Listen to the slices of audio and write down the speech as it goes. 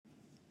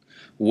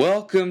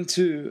Welcome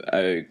to.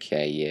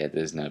 Okay, yeah,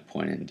 there's no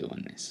point in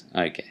doing this.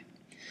 Okay.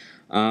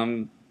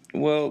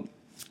 Well,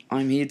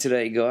 I'm here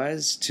today,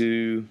 guys,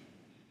 to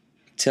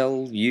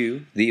tell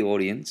you, the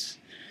audience,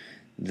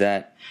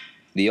 that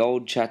the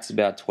old Chats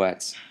About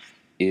Twats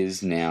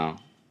is now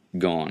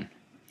gone.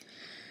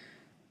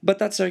 But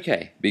that's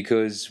okay,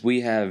 because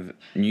we have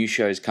new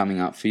shows coming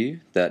up for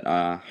you that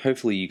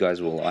hopefully you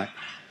guys will like.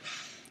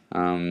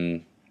 We're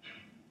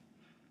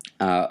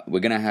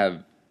going to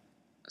have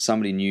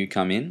somebody new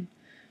come in.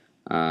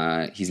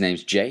 His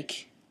name's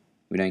Jake.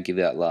 We don't give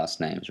out last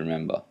names,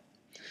 remember.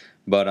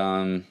 But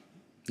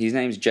his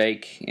name's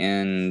Jake,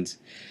 and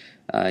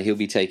he'll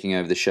be taking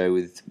over the show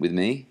with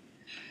me.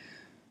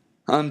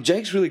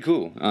 Jake's really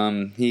cool.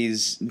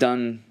 He's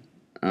done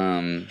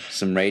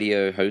some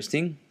radio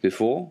hosting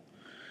before,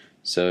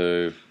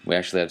 so we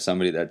actually have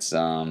somebody that's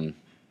pro.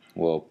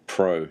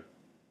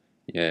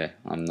 Yeah,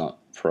 I'm not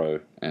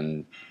pro,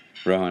 and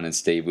Rohan and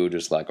Steve, we were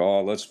just like,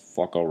 oh, let's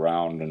fuck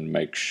around and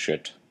make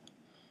shit,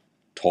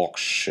 talk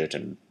shit,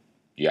 and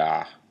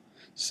yeah.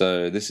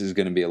 So this is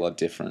going to be a lot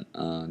different.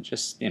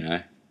 Just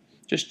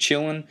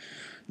chilling,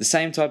 the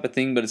same type of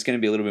thing, but it's going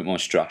to be a little bit more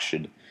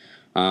structured.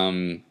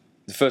 The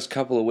first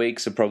couple of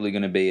weeks are probably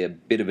going to be a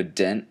bit of a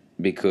dent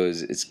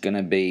because it's going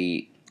to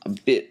be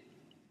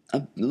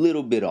a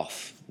little bit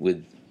off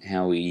with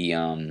how we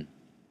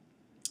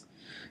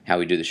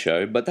do the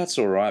show, but that's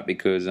all right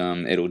because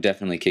it'll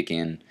definitely kick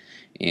in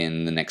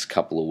the next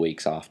couple of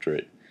weeks after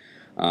it.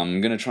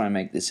 I'm going to try and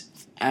make this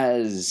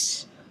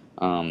as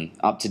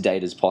up to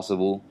date as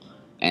possible,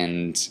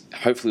 and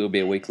hopefully it'll be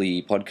a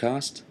weekly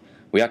podcast.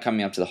 We are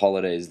coming up to the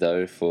holidays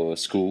though for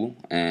school,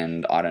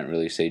 and I don't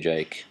really see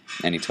Jake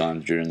anytime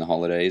during the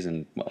holidays,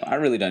 and I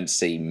really don't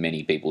see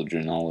many people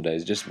during the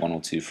holidays, just one or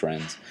two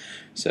friends.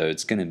 So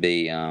it's going to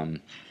be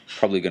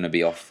probably going to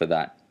be off for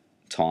that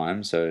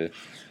time. So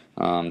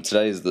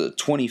today is the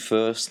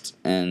 21st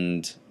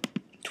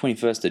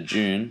of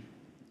June,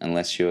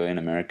 unless you're in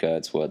America,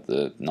 it's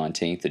the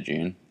 19th of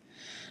June.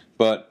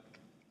 But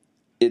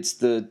it's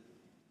the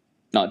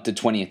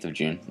 20th of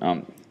June.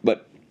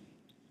 But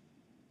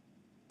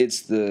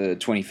it's the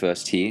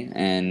 21st here,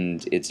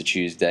 and it's a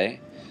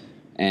Tuesday,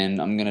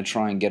 and I'm going to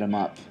try and get them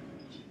up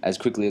as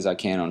quickly as I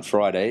can on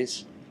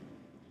Fridays.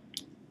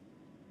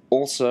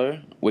 Also,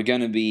 we're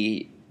going to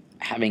be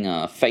having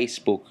a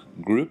Facebook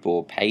group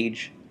or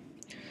page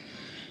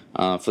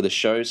for the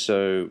show,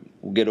 so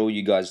we'll get all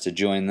you guys to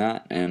join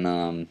that,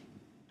 and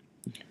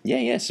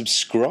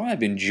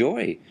subscribe,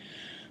 enjoy.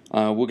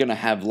 We're going to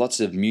have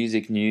lots of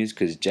music news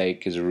because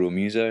Jake is a real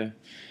muso.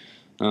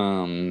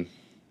 We're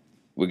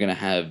going to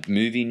have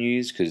movie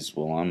news because,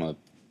 I'm a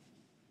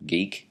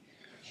geek.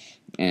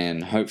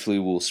 And hopefully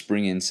we'll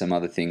spring in some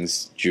other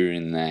things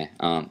during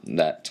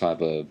that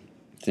type of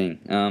thing.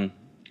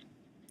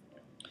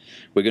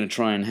 We're going to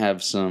try and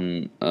have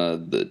some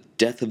the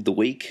Death of the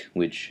Week,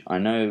 which I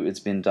know it's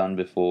been done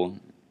before.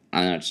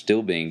 I know it's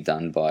still being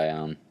done by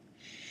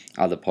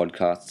other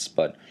podcasts,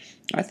 but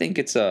I think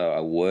it's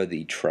a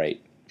worthy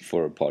trait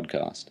for a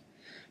podcast.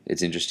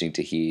 It's interesting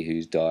to hear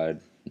who's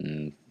died,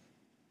 and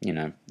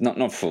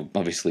not for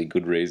obviously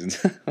good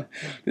reasons.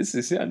 This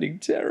is sounding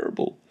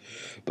terrible,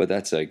 but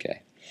that's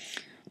okay.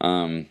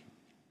 No,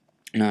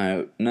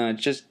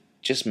 it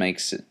just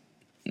makes it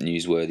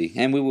newsworthy,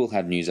 and we will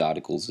have news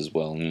articles as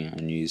well,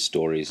 news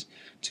stories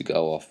to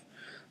go off.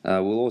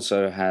 We'll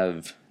also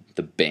have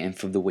the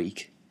Banff of the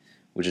Week,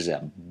 which is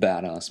a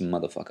badass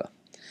motherfucker.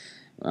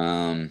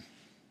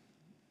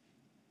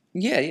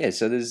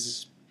 So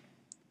there's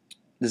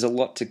a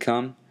lot to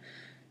come,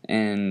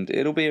 and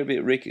it'll be a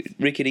bit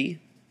rickety.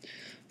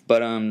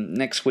 But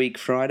next week,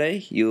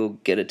 Friday, you'll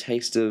get a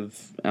taste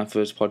of our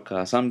first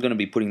podcast. I'm going to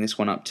be putting this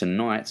one up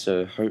tonight,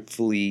 so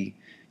hopefully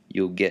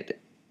you'll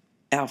get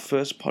our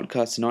first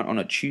podcast tonight on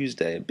a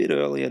Tuesday, a bit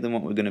earlier than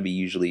what we're going to be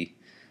usually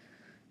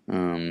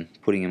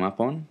putting them up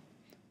on.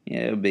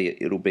 Yeah,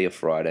 it'll be a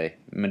Friday.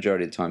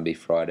 Majority of the time, be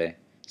Friday.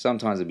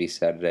 Sometimes it'll be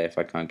Saturday if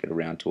I can't get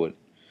around to it,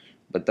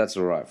 but that's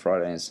all right.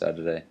 Friday and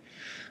Saturday.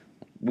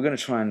 We're going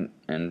to try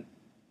and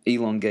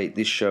elongate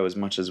this show as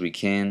much as we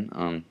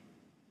can.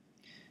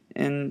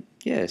 So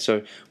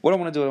what I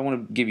want to do, I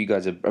want to give you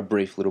guys a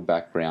brief little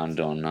background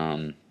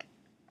on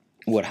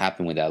what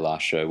happened with our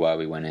last show, why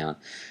we went out.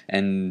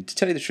 And to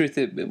tell you the truth,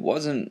 it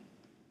wasn't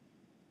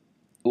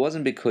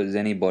because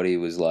anybody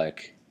was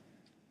like,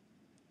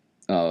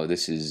 oh,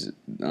 this is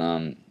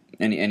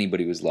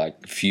anybody was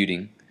like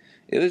feuding.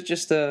 It was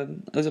just a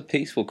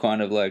peaceful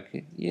kind of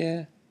like,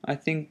 yeah, I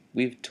think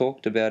we've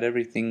talked about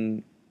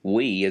everything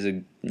we as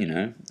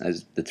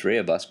the three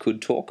of us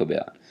could talk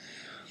about.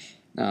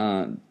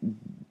 But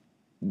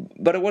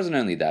it wasn't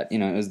only that,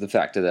 it was the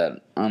factor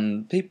that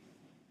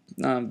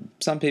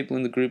some people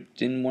in the group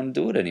didn't want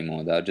to do it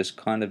anymore. They were just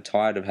kind of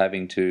tired of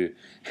having to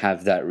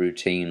have that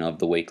routine of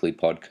the weekly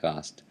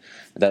podcast.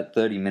 That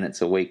 30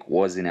 minutes a week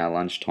was in our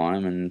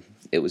lunchtime, and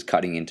it was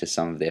cutting into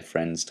some of their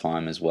friends'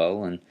 time as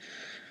well. And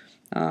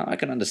I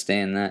can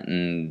understand that,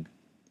 and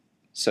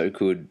so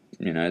could,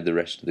 the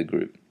rest of the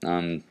group.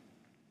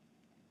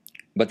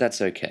 But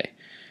that's okay.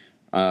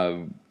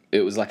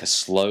 it was like a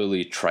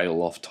slowly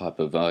trail off type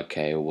of,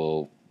 okay,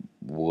 well,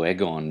 we're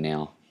gone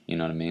now. You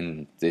know what I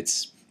mean?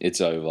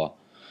 It's over.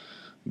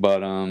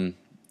 But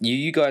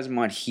you guys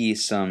might hear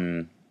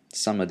some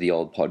of the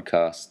old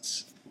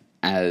podcasts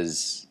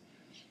as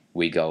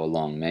we go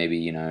along.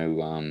 Maybe,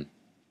 I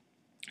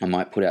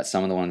might put out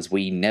some of the ones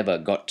we never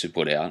got to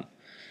put out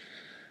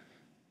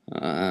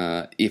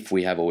if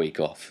we have a week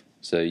off.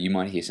 So you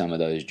might hear some of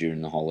those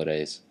during the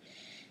holidays.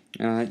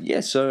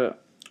 So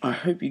I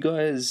hope you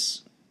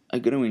guys are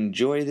going to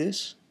enjoy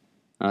this.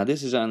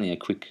 This is only a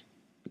quick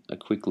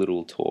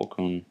little talk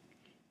on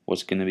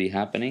what's going to be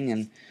happening,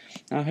 and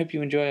I hope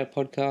you enjoy our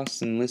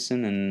podcast and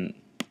listen and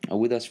are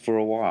with us for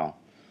a while.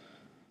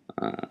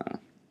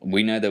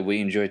 We know that we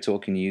enjoy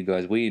talking to you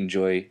guys. We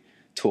enjoy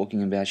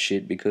talking about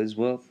shit because,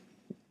 well,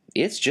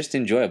 it's just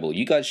enjoyable.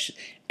 You guys,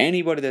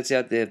 anybody that's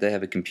out there, if they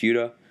have a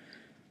computer,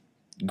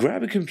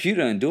 grab a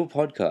computer and do a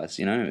podcast.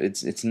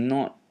 It's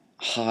not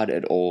hard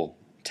at all.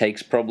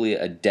 Takes probably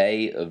a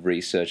day of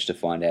research to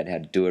find out how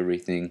to do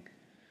everything.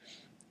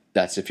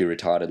 That's if you're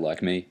retarded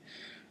like me.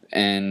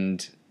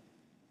 And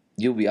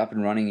you'll be up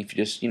and running if you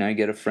just,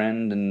 get a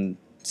friend and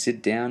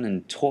sit down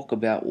and talk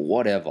about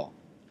whatever.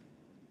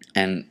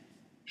 And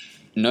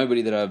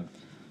nobody that I've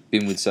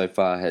been with so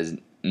far has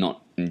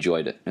not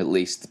enjoyed it, at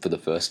least for the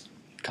first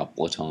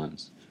couple of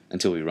times,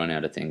 until we run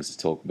out of things to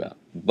talk about.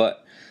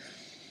 But,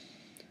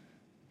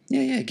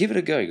 yeah, give it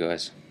a go,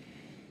 guys.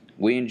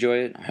 We enjoy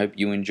it. I hope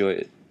you enjoy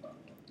it.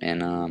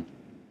 And I'll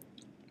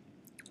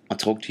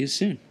talk to you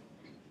soon.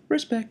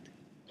 Respect.